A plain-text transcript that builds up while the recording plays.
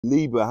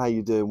Libra, how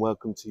you doing?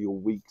 Welcome to your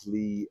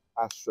weekly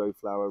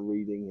Astroflower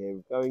reading here,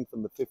 going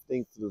from the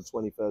 15th to the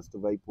 21st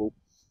of April.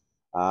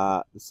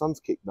 The sun's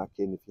kicked back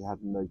in, if you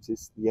hadn't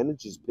noticed. The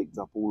energy's picked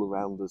up all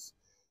around us.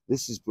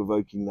 This is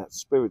provoking that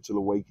spiritual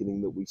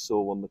awakening that we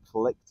saw on the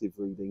collective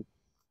reading.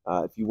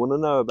 If you want to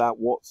know about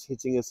what's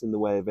hitting us in the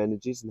way of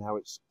energies and how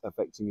it's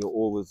affecting your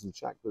auras and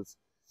chakras,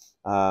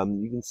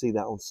 you can see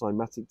that on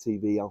Cymatic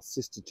TV, our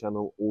sister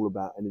channel, all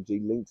about energy,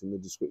 linked in the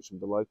description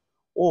below,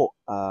 or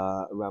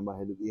around my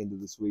head at the end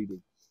of this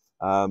reading.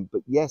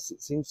 But yes,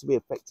 it seems to be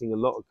affecting a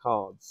lot of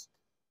cards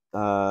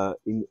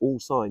in all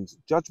signs.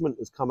 Judgment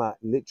has come out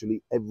in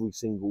literally every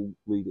single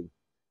reading.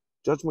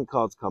 Judgment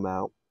cards come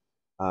out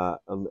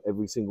on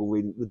every single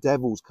reading. The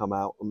Devil's come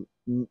out on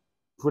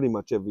pretty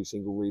much every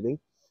single reading.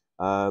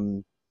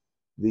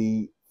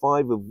 The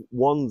Five of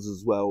Wands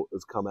as well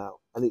has come out,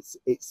 and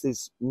it's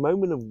this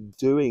moment of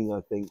doing, I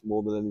think,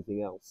 more than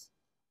anything else,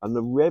 and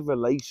the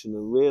revelation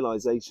and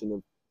realization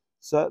of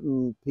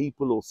certain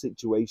people or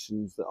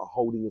situations that are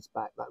holding us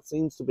back. That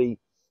seems to be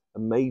a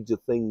major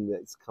thing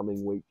that's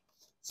coming week.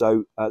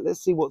 So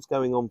let's see what's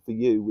going on for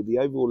you with the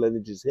overall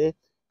energies here.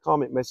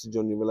 Karmic message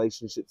on your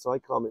relationship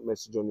side, karmic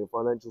message on your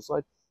financial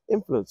side,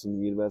 influence on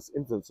the universe,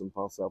 influence on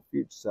past self,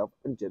 future self,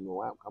 and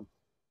general outcome.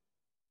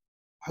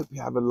 Hope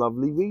you have a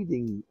lovely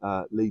reading,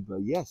 Libra.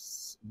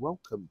 Yes,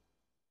 welcome.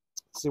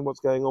 See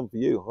what's going on for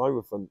you,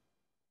 Hierophant.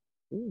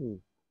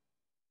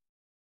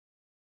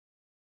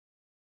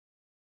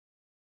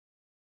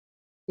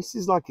 This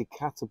is like a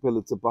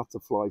caterpillar to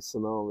butterfly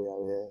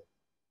scenario here,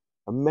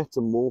 a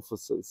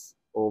metamorphosis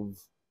of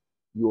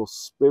your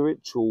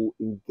spiritual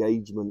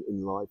engagement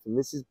in life. And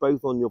this is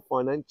both on your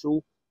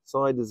financial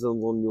side as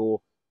well on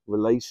your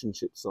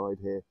relationship side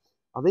here.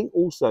 I think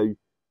also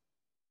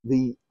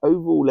the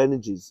overall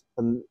energies,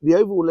 and the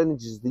overall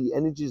energies, the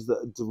energies that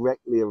are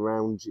directly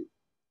around you.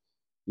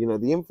 You know,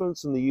 the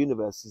influence on the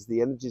universe is the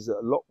energies that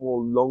are a lot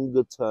more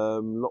longer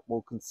term, a lot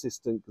more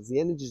consistent, because the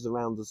energies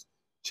around us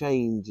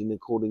change in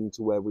according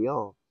to where we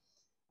are.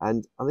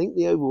 And I think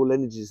the overall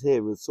energies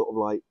here are sort of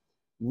like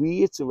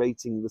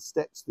reiterating the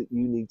steps that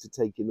you need to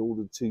take in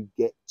order to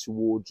get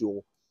towards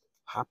your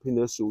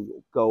happiness or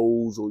your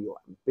goals or your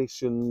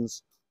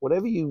ambitions,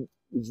 whatever you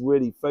is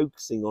really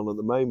focusing on at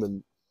the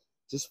moment.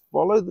 Just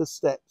follow the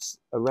steps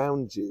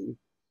around you.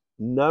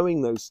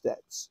 Knowing those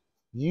steps,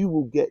 you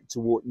will get to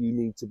what you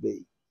need to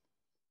be.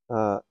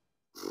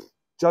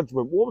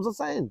 Judgment, what was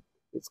I saying?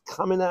 It's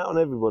coming out on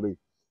everybody.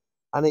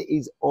 And it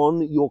is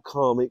on your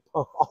karmic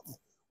path,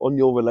 on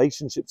your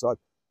relationship side.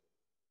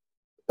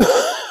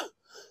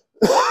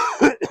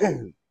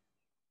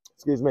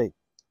 Excuse me.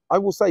 I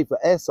will say for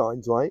air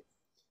signs, right?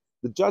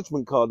 The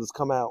Judgment card has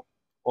come out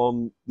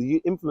on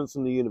the influence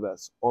on the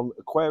universe, on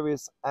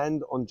Aquarius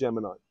and on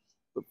Gemini.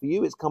 But for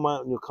you, it's come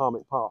out on your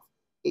karmic path.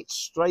 It's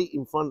straight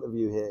in front of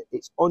you here.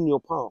 It's on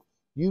your path.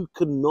 You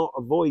cannot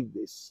avoid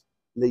this,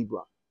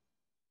 Libra.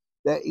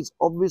 There is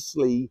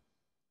obviously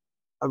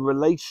a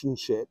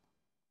relationship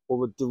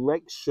or a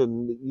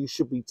direction that you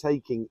should be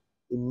taking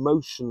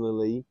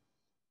emotionally,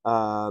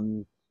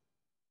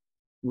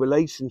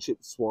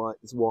 relationships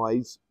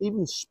wise,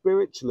 even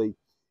spiritually.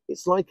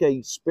 It's like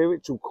a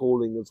spiritual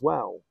calling as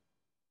well.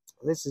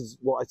 This is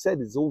what I said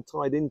is all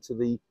tied into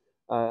the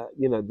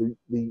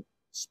the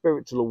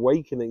spiritual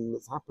awakening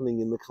that's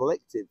happening in the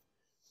collective.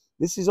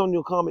 This is on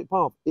your karmic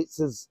path. It's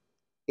as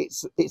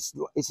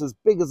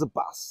big as a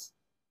bus.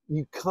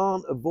 You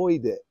can't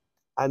avoid it,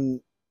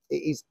 and it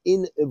is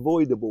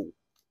unavoidable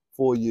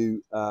for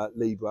you,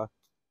 Libra.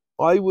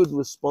 I would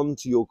respond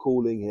to your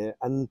calling here,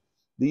 and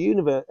the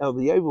universe,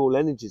 the overall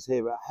energies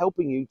here are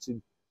helping you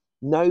to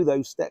know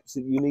those steps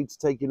that you need to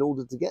take in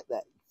order to get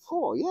there.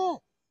 Oh yeah,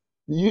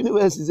 the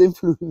universe is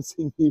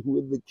influencing you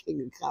with the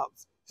King of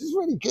Cups. This is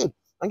really good.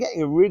 I'm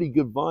getting a really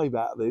good vibe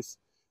out of this.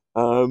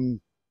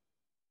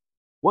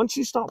 Once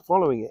you start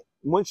following it,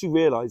 once you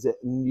realize it,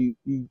 and you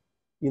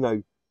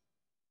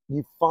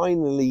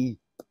finally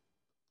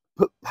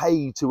put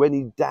pay to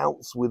any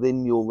doubts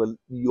within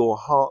your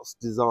heart's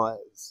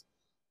desires.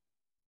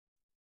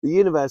 The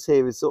universe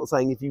here is sort of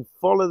saying, if you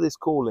follow this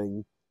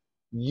calling,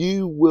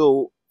 you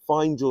will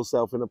find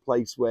yourself in a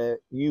place where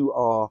you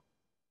are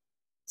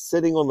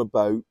sitting on a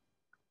boat,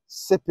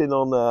 sipping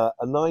on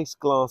a nice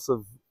glass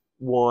of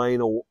wine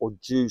or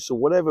juice or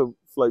whatever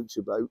floats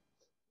your boat,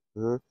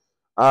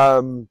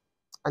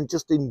 and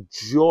just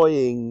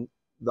enjoying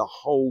the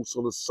whole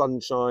sort of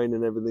sunshine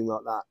and everything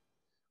like that,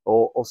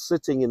 or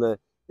sitting in a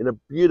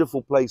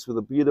beautiful place with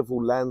a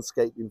beautiful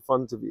landscape in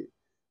front of you,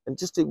 and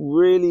just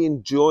really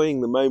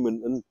enjoying the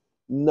moment, and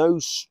no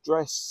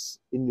stress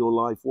in your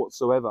life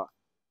whatsoever,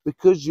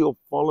 because you're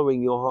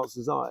following your heart's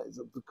desires,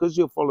 because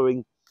you're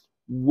following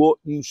what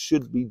you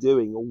should be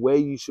doing, or where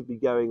you should be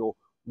going, or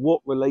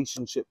what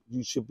relationship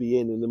you should be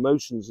in, and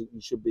emotions that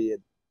you should be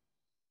in.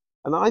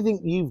 And I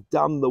think you've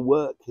done the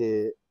work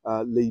here,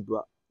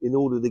 Libra, in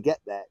order to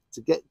get there,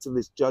 to get to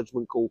this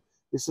judgment call,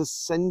 this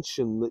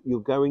ascension that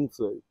you're going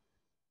through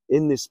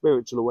in this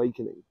spiritual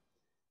awakening,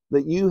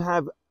 that you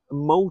have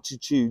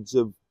multitudes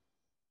of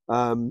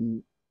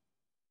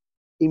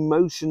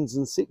emotions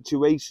and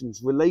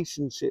situations,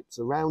 relationships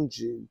around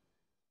you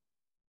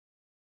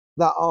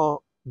that are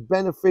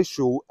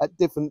beneficial at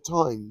different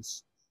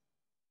times.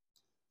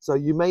 So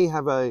you may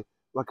have a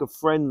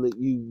friend that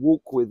you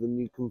walk with and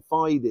you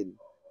confide in,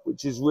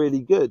 which is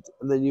really good.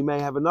 And then you may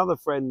have another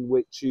friend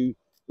which you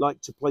like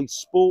to play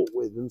sport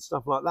with and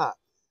stuff like that.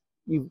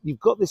 You've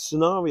got this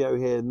scenario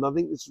here, and I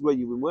think this is where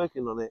you've been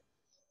working on it,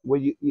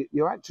 where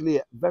you're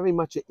actually very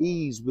much at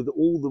ease with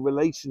all the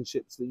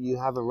relationships that you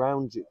have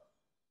around you.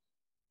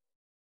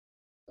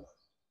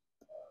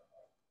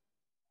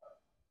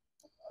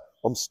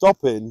 I'm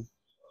stopping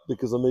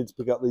because I need to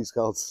pick up these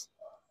cards.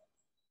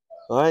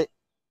 All right?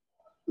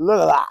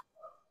 Look at that.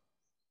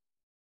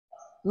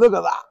 Look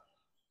at that.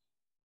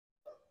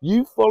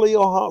 You follow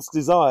your heart's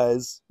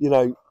desires, you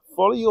know,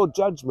 follow your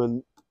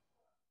judgment,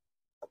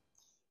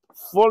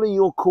 follow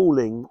your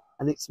calling,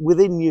 and it's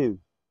within you.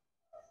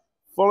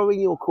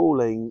 Following your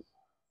calling,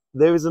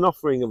 there is an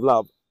offering of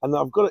love. And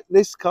I've got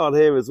this card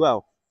here as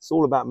well. It's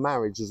all about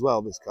marriage as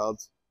well, this card.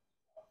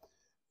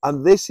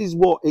 And this is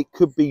what it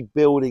could be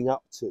building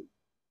up to.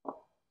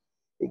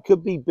 It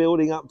could be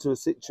building up to a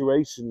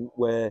situation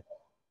where,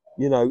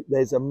 you know,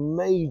 there's a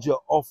major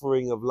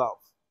offering of love,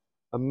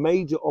 a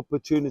major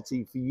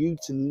opportunity for you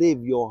to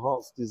live your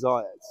heart's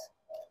desires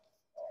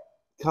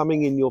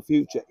coming in your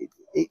future.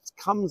 It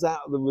comes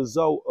out of the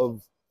result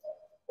of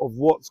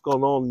what's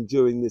gone on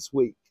during this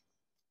week.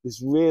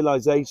 This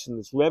realization,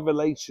 this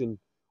revelation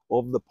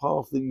of the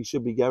path that you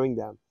should be going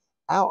down.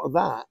 Out of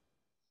that,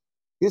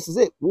 this is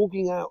it,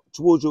 walking out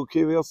towards your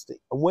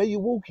curiosity. And where you're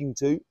walking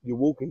to, you're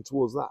walking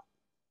towards that.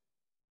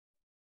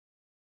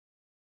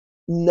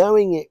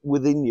 Knowing it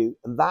within you,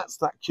 and that's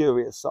that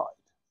curious side.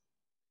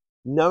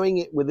 Knowing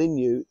it within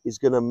you is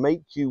going to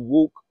make you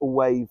walk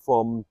away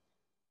from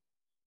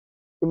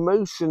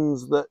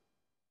emotions that,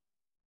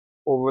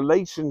 or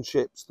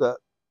relationships that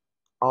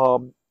are,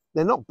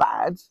 they're not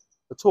bad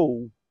at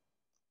all.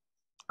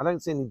 I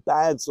don't see any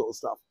bad sort of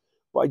stuff,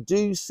 but I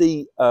do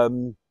see,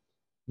 you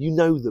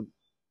know them.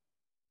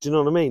 Do you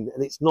know what I mean?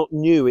 And it's not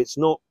new. It's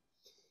not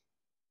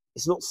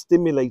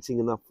stimulating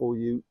enough for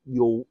you,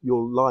 your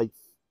life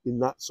in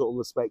that sort of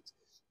respect.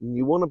 And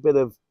you want a bit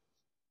of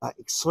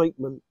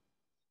excitement.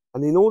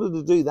 And in order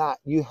to do that,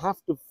 you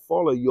have to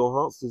follow your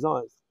heart's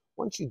desires.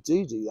 Once you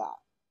do that,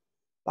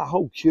 that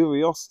whole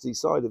curiosity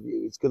side of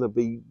you is going to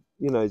be,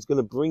 you know, it's going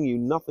to bring you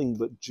nothing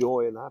but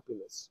joy and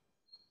happiness.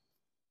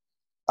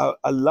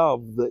 A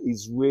love that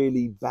is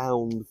really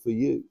bound for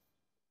you.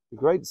 It's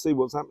great to see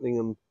what's happening,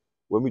 and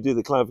when we do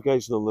the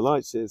clarification on the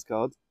Light Seers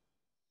card.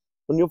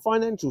 On your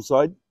financial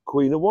side,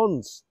 Queen of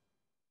Wands.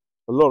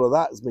 A lot of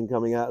that has been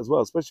coming out as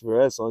well, especially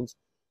for air signs.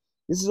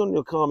 This is on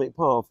your karmic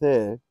path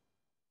here.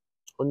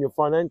 On your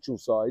financial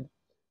side,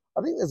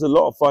 I think there's a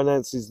lot of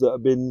finances that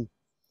have been,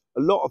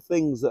 a lot of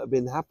things that have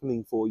been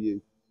happening for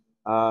you.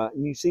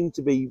 And you seem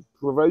to be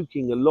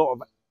provoking a lot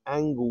of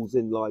angles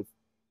in life.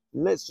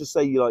 And let's just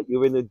say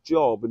you're in a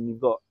job and you've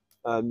got,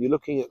 you're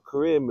looking at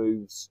career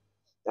moves,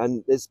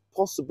 and there's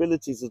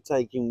possibilities of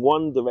taking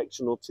one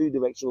direction or two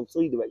directions or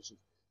three directions.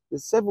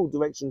 There's several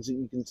directions that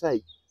you can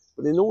take.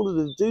 But in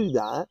order to do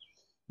that,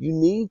 you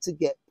need to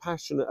get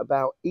passionate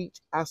about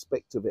each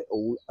aspect of it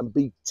all and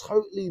be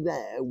totally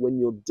there when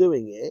you're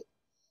doing it,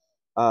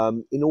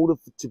 in order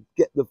to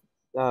get the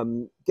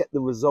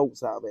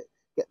results out of it,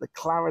 get the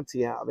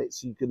clarity out of it,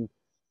 so you can,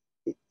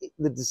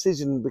 the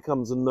decision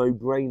becomes a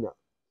no-brainer.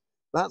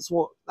 That's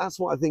what I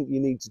think you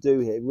need to do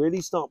here.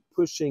 Really start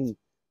pushing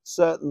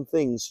certain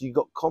things so you've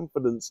got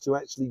confidence to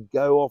actually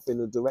go off in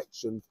a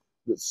direction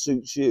that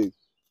suits you.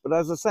 But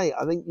as I say,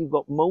 I think you've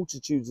got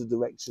multitudes of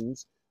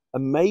directions,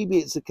 and maybe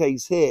it's a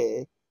case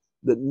here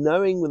that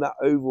knowing with that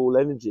overall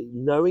energy,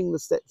 knowing the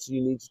steps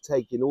you need to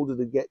take in order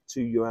to get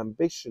to your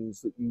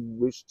ambitions that you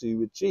wish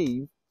to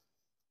achieve,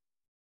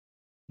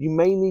 you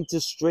may need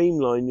to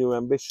streamline your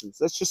ambitions.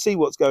 Let's just see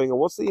what's going on.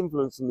 What's the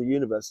influence in the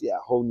universe? Yeah,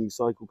 a whole new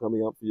cycle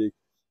coming up for you.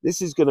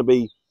 This is going to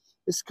be,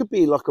 this could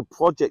be like a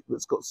project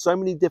that's got so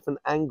many different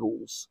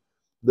angles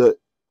that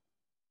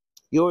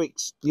you're,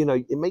 you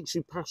know, it makes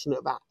you passionate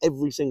about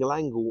every single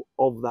angle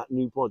of that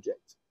new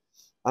project.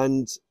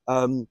 And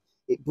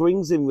it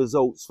brings in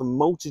results from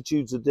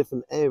multitudes of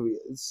different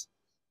areas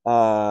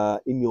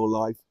in your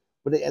life,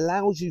 but it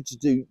allows you to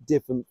do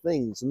different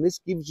things. And this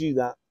gives you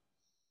that,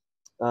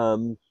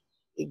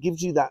 it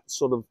gives you that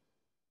sort of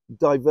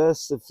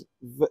diversity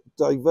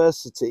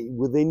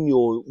within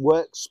your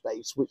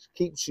workspace, which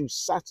keeps you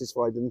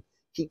satisfied and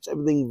keeps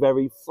everything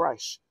very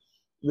fresh.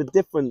 The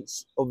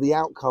difference of the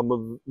outcome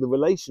of the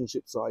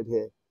relationship side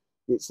here,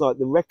 it's like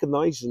the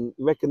recognition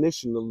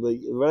of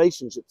the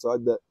relationship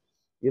side, that,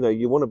 you know,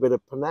 you want a bit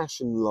of panache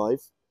in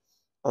life,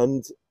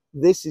 and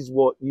this is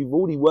what you've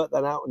already worked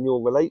that out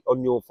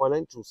on your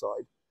financial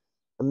side,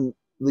 and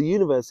the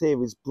universe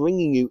here is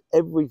bringing you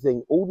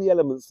everything, all the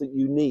elements that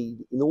you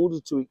need in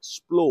order to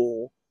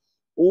explore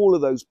all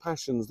of those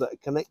passions that are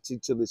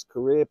connected to this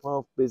career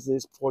path,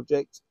 business,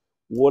 project,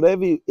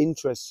 whatever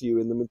interests you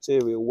in the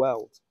material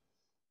world.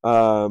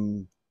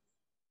 Nine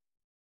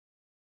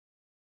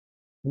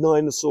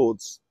of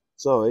Swords,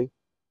 sorry.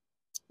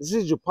 This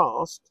is your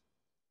past.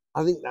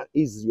 I think that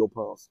is your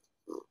past.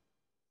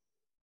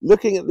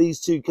 Looking at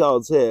these two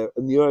cards here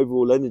and the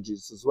overall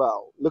energies as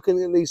well,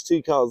 looking at these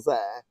two cards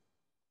there,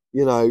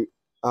 you know,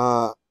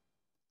 I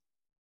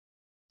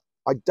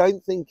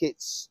don't think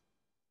it's,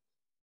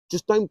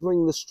 just don't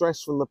bring the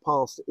stress from the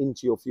past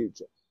into your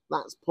future.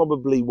 That's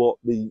probably what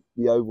the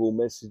overall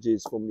message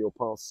is from your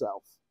past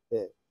self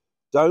here.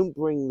 Don't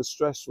bring the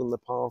stress from the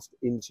past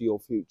into your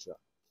future.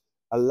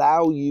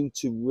 Allow you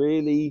to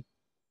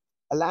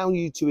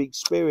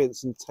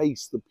experience and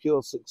taste the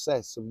pure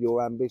success of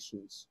your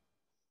ambitions.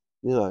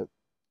 You know,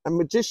 and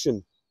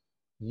magician,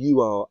 you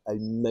are a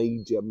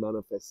major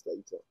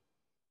manifestator.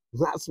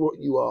 That's what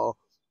you are.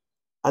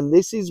 And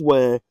this is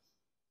where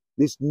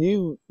this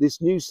new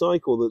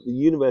cycle that the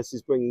universe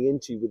is bringing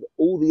into you with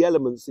all the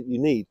elements that you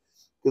need,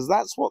 because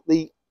that's what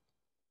the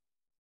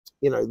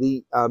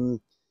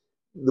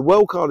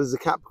world card is a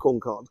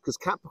Capricorn card, because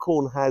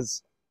Capricorn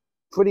has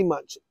pretty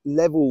much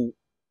level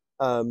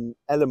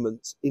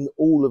elements in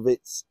all of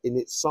its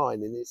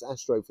sign, in its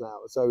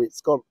Astroflower. So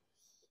it's got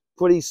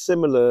pretty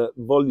similar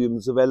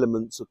volumes of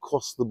elements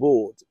across the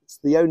board. It's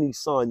the only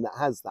sign that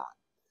has that.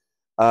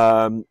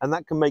 And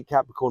that can make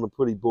Capricorn a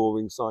pretty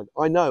boring sign.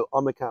 I know,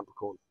 I'm a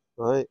Capricorn,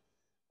 right?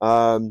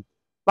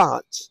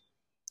 But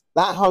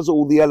that has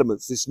all the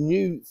elements. This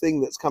new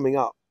thing that's coming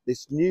up,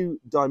 this new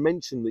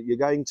dimension that you're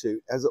going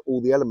to, has all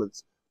the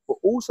elements. But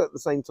also at the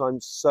same time,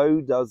 so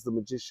does the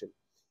magician.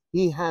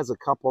 He has a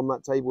cup on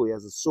that table, he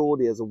has a sword,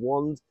 he has a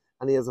wand,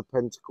 and he has a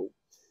pentacle.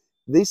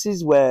 This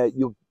is where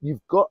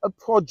you've got a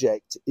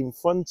project in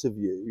front of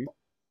you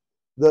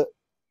that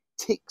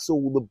ticks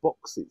all the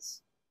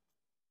boxes.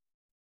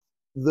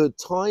 The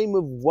time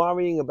of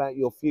worrying about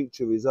your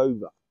future is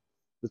over.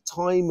 The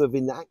time of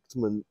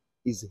enactment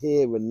is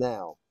here and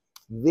now.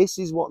 This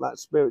is what that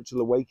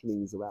spiritual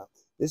awakening is about.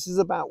 This is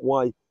about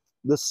why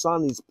the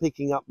sun is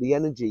picking up the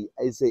energy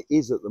as it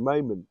is at the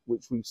moment,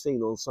 which we've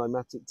seen on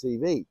Cymatic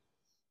TV.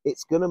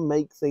 It's going to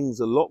make things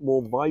a lot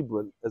more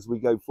vibrant as we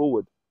go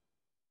forward.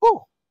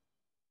 Oh!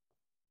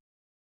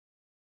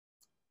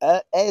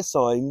 Air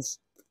signs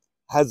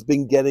has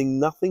been getting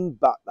nothing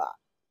but that.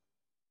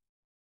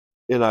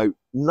 You know,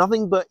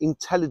 nothing but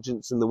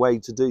intelligence in the way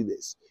to do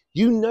this.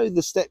 You know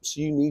the steps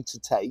you need to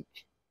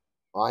take,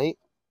 right?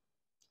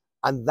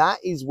 And that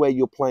is where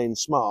you're playing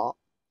smart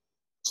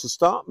to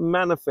start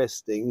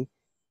manifesting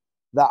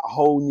that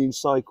whole new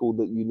cycle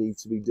that you need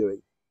to be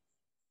doing.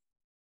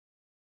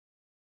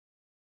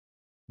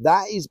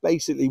 That is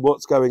basically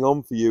what's going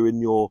on for you in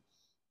your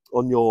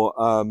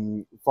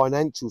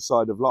financial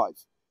side of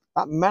life.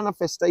 That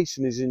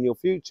manifestation is in your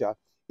future,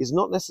 is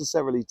not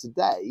necessarily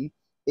today,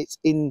 it's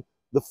in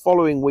the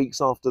following weeks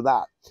after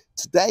that.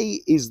 Today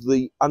is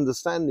the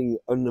understanding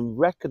and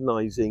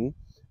recognizing,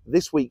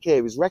 this week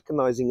here is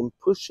recognizing and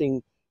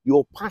pushing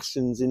your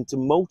passions into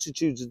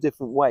multitudes of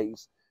different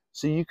ways,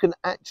 so you can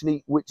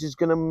actually, which is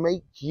going to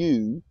make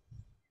you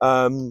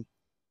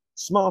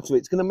smarter.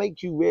 It's going to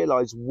make you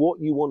realize what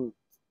you want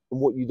and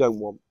what you don't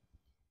want,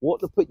 what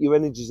to put your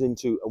energies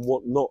into and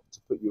what not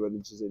to put your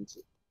energies into.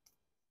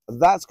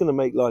 And that's going to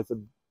make life a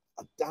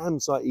damn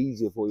sight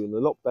easier for you and a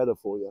lot better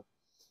for you.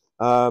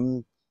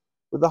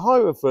 With the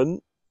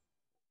Hierophant,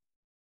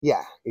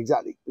 yeah,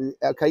 exactly.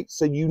 Okay,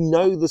 so you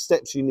know the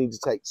steps you need to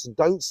take. So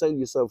don't sell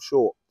yourself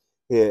short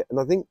here. And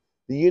I think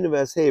the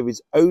universe here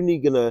is only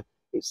going to,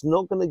 it's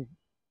going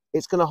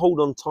to hold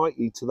on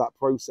tightly to that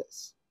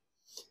process.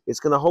 It's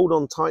going to hold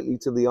on tightly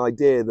to the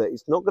idea that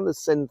it's not going to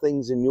send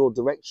things in your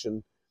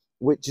direction,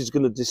 which is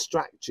going to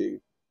distract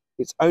you.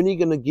 It's only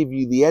going to give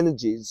you the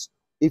energies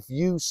if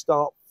you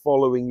start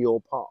following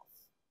your path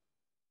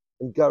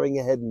and going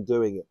ahead and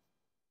doing it.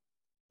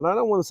 And I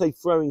don't want to say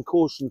throwing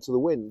caution to the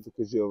wind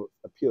because you're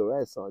a pure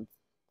air sign,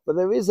 but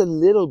there is a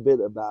little bit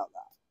about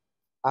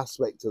that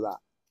aspect to that,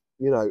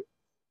 you know,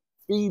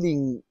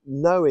 feeling,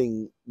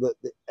 knowing that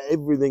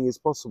everything is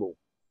possible.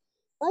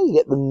 Now you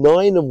get the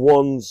Nine of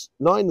Wands,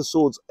 Nine of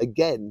Swords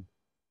again.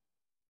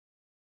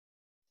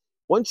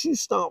 Once you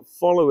start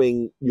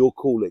following your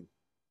calling,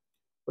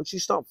 once you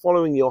start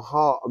following your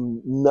heart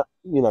and,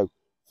 you know,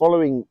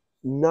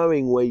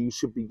 knowing where you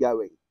should be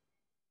going,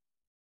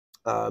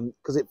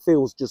 because it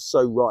feels just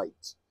so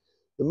right.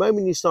 The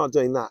moment you start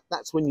doing that,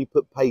 that's when you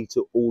put pay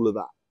to all of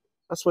that.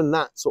 That's when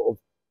that sort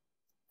of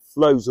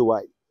flows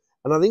away.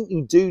 And I think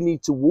you do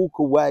need to walk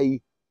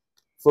away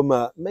from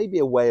maybe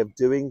a way of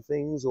doing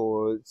things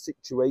or a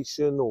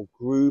situation or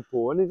group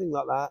or anything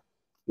like that.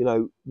 You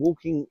know,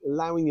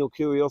 allowing your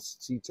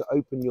curiosity to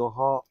open your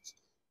heart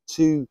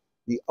to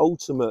the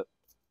ultimate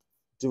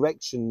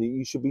direction that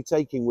you should be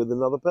taking with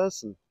another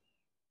person.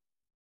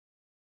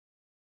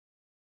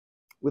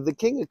 With the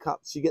King of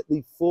Cups, you get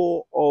the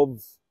Four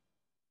of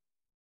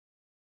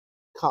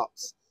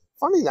Cups.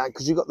 Funny that,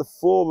 because you've got the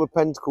Four of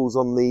Pentacles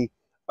on the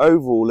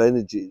overall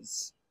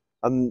energies,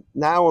 and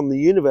now on the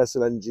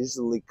universal energies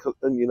and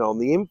you know, on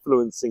the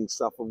influencing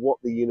stuff of what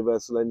the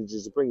universal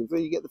energies are bringing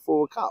through, you get the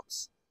Four of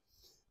Cups.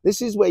 This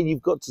is where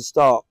you've got to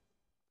start.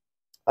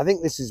 I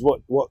think this is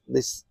what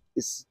this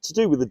is to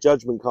do with the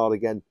Judgment card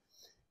again.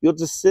 You're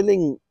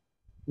distilling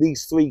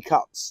these 3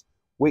 cups,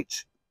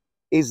 which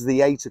is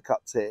the 8 of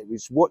cups here,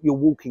 is what you're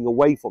walking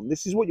away from.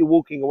 This is what you're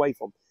walking away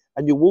from.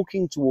 And you're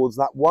walking towards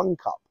that 1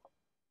 cup,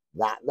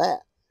 that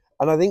there.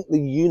 And I think the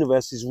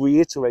universe is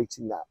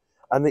reiterating that.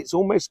 And it's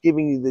almost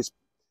giving you this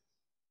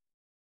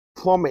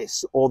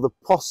promise or the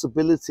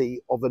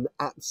possibility of an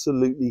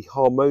absolutely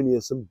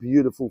harmonious and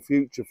beautiful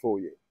future for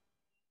you.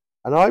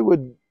 And I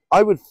would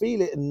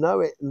feel it and know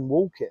it and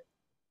walk it.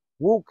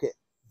 Walk it.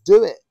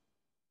 Do it.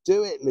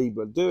 Do it,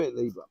 Libra. Do it,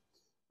 Libra.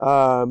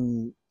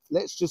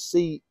 Let's just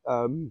see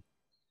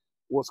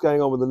what's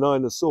going on with the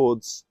 9 of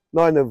Swords.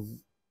 I've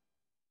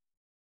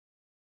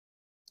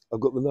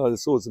got the 9 of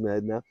Swords in my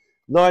head now.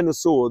 9 of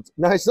Swords.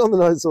 No, it's not the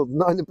 9 of Swords.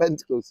 9 of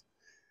Pentacles.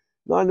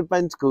 9 of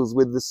Pentacles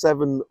with the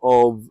 7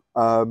 of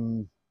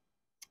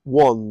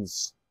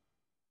Wands.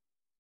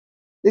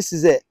 This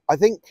is it. I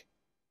think,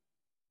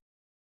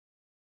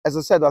 as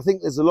I said, I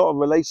think there's a lot of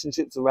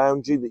relationships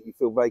around you that you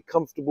feel very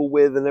comfortable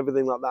with and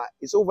everything like that.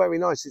 It's all very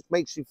nice. It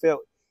makes you feel,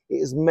 it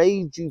has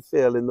made you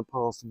feel in the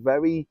past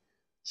very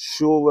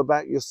sure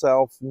about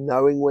yourself,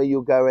 knowing where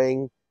you're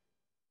going.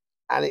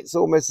 And it's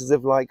almost as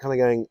if like kind of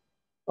going,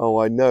 oh,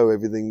 I know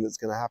everything that's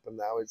going to happen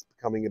now. It's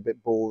becoming a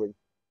bit boring.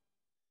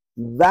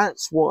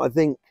 That's what I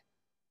think,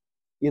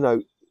 you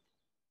know,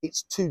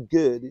 it's too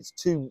good. It's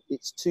too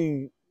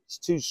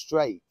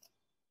straight.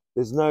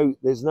 There's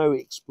no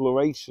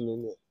exploration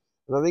in it.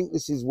 And I think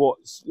this is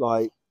what's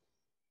like,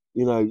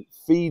 you know,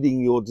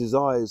 feeding your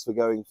desires for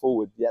going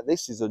forward. Yeah,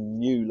 this is a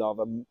new love.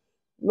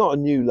 Not a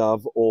new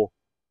love, or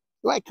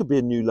well, it could be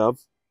a new love.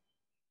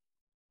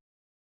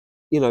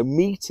 You know,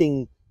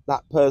 meeting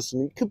that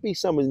person. It could be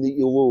someone that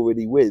you're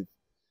already with.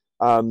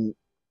 And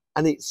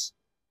it's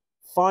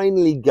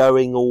finally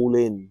going all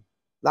in.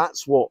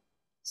 That's what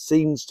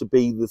seems to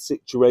be the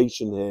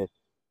situation here.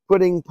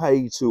 Putting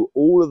pay to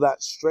all of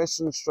that stress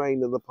and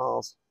strain of the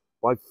past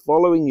by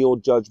following your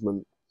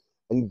judgment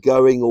and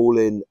going all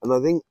in. And I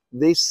think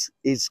this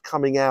is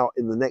coming out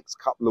in the next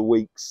couple of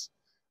weeks,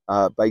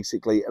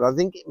 basically. And I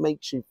think it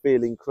makes you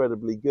feel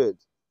incredibly good,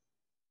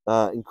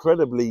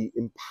 incredibly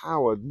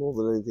empowered more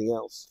than anything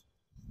else,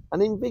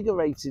 and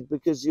invigorated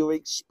because you're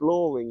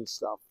exploring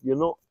stuff. You're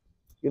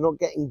not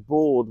getting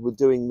bored with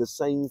doing the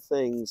same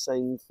thing.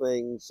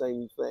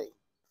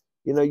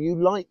 You know, you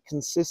like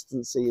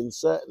consistency in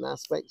certain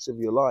aspects of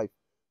your life,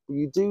 but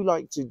you do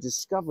like to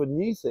discover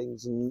new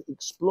things and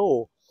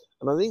explore.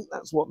 And I think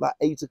that's what that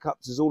 8 of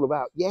Cups is all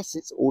about. Yes,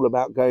 it's all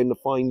about going to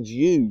find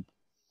you.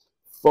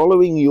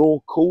 Following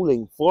your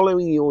calling,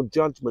 following your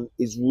judgment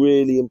is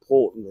really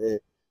important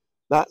here.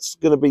 That's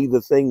going to be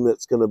the thing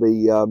that's going to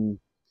be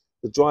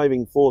the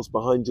driving force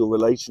behind your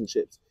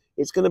relationships.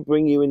 It's going to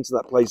bring you into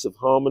that place of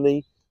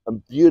harmony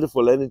and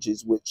beautiful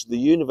energies, which the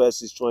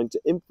universe is trying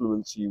to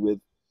influence you with.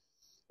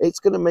 It's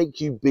going to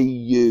make you be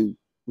you.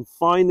 And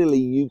finally,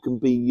 you can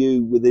be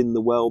you within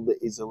the world that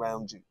is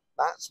around you.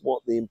 That's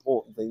what the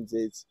important thing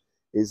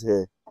is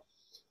here.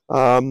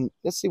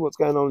 Let's see what's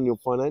going on your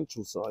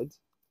financial side.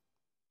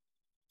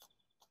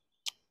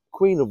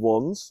 Queen of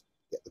Wands.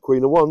 Get the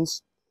Queen of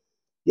Wands.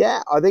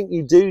 Yeah, I think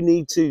you do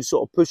need to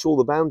sort of push all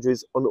the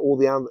boundaries on all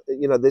the,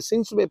 you know, there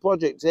seems to be a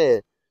project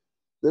here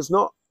that's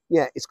not,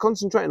 yeah, it's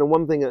concentrating on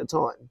one thing at a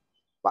time.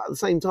 But at the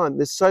same time,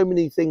 there's so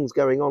many things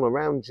going on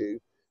around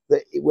you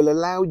that it will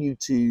allow you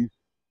to,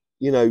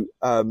 you know,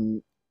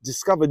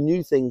 discover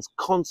new things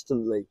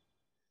constantly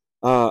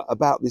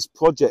about this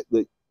project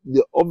that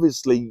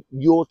obviously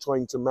you're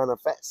trying to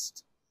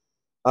manifest.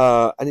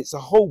 And it's a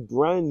whole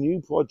brand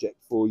new project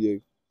for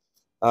you.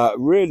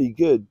 Really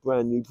good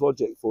brand new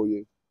project for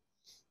you.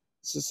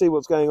 So see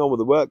what's going on with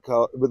the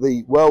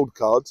world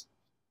card.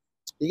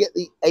 You get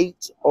the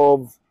 8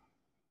 of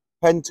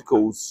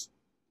Pentacles.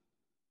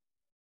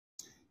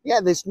 Yeah,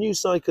 this new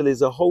cycle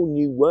is a whole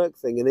new work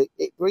thing, and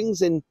it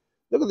brings in,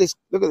 look at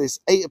this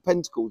 8 of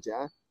Pentacles,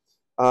 yeah.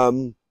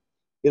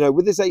 You know,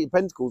 with this 8 of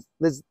Pentacles,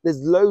 there's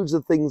loads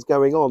of things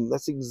going on.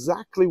 That's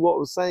exactly what I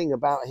was saying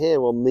about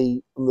here on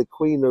the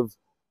Queen of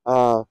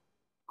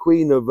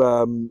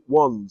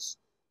Wands.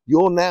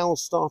 You're now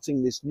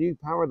starting this new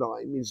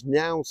paradigm. Is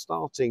now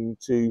starting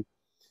to.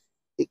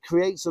 It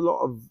creates a lot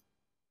of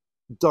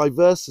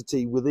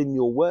diversity within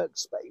your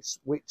workspace,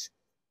 which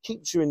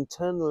keeps you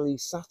internally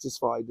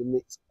satisfied, and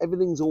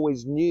everything's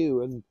always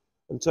new and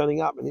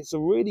turning up, and it's a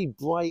really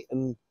bright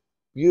and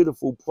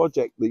beautiful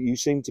project that you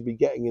seem to be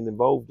getting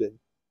involved in.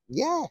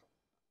 Yeah,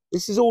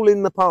 this is all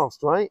in the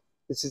past, right?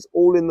 This is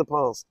all in the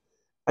past,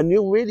 and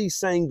you're really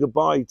saying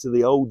goodbye to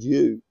the old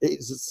you.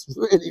 It's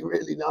really,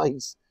 really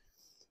nice.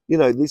 You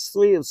know, this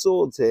 3 of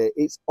Swords here,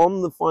 it's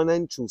on the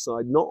financial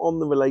side, not on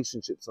the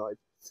relationship side.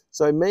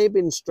 So it may have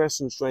been stress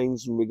and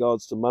strains in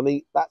regards to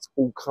money. That's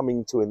all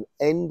coming to an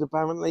end,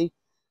 apparently.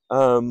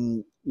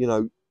 You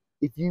know,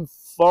 if you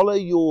follow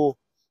your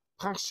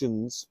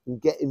passions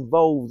and get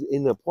involved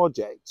in a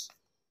project,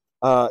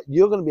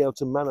 you're going to be able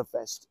to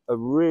manifest a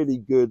really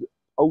good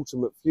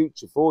ultimate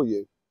future for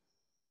you.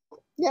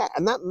 Yeah,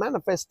 and that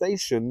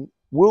manifestation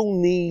will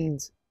need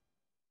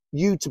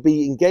you to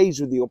be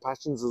engaged with your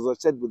passions, as I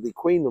said, with the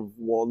Queen of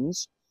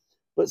Wands,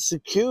 But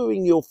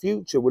securing your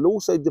future will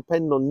also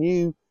depend on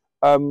you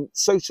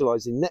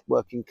socializing,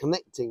 networking,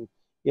 connecting,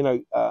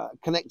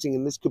 connecting.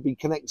 And this could be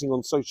connecting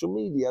on social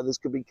media. This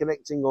could be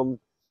connecting on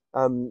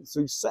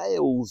through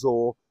sales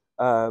or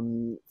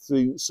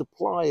through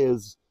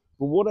suppliers.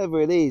 But whatever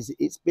it is,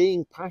 it's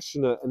being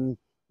passionate and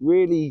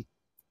really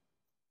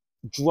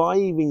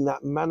driving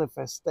that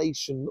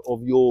manifestation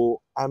of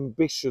your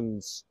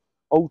ambitions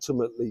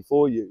ultimately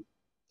for you.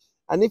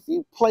 And if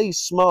you play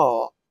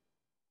smart,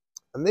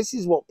 and this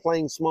is what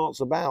playing smart's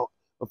about,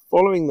 of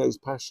following those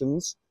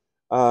passions,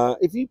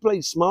 if you play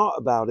smart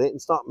about it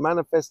and start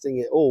manifesting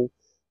it all,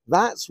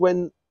 that's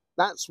when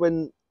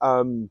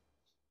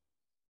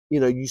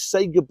you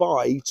say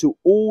goodbye to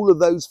all of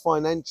those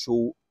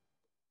financial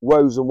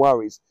woes and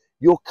worries.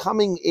 You're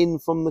coming in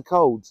from the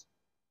cold,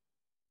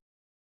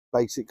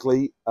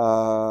 basically,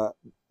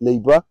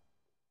 Libra.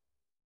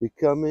 You're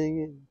coming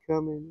in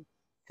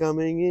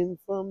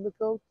from the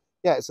cold.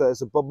 Yeah, it's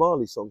a Bob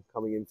Marley song,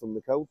 Coming In From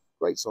the Cold.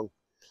 Great song.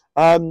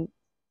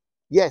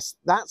 Yes,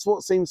 that's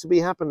what seems to be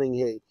happening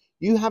here.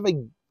 You have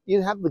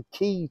the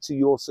key to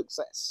your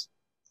success.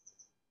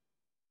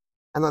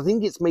 And I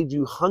think it's made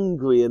you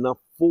hungry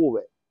enough for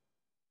it.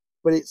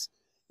 But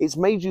it's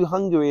made you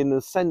hungry in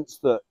the sense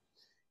that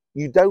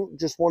you don't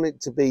just want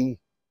it to be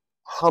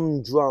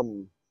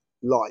humdrum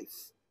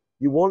life.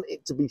 You want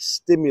it to be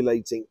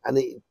stimulating, and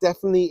it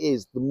definitely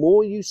is. The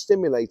more you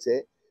stimulate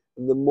it,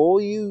 and the more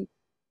you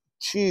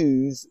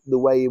choose the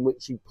way in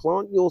which you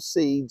plant your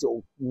seeds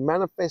or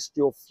manifest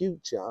your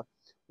future,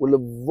 will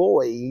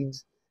avoid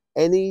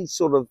any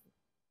sort of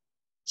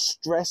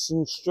stress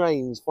and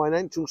strains,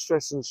 financial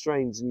stress and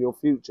strains in your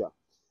future.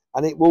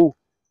 And it will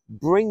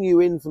bring you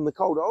in from the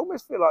cold. I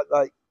almost feel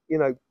like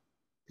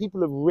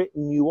people have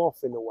written you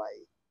off in a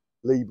way,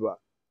 Libra.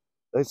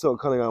 They sort of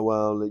kind of go,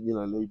 well,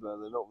 Libra,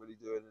 they're not really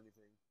doing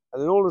anything.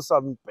 And then all of a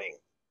sudden, bing,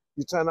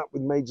 you turn up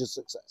with major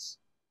success.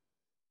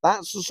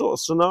 That's the sort of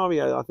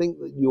scenario I think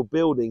that you're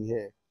building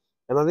here.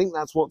 And I think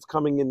that's what's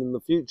coming in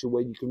the future,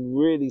 where you can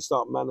really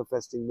start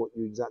manifesting what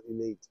you exactly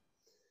need.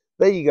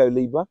 There you go,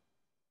 Libra.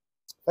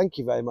 Thank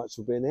you very much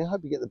for being here.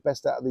 Hope you get the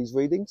best out of these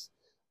readings.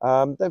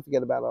 Don't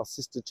forget about our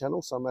sister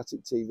channel,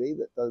 Somatic TV,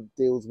 that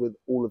deals with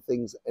all the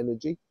things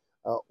energy,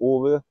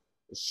 aura,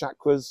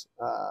 chakras,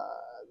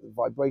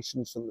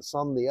 vibrations from the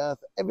sun, the earth,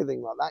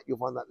 everything like that. You'll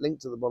find that link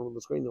to the bottom of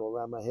the screen or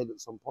around my head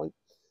at some point.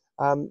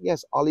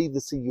 Yes, I'll either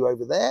see you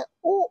over there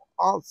or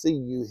I'll see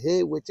you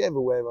here,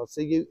 whichever way I'll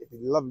see you. It'd be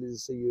lovely to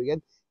see you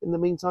again. In the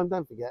meantime,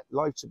 don't forget,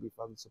 life should be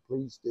fun, so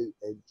please do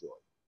enjoy.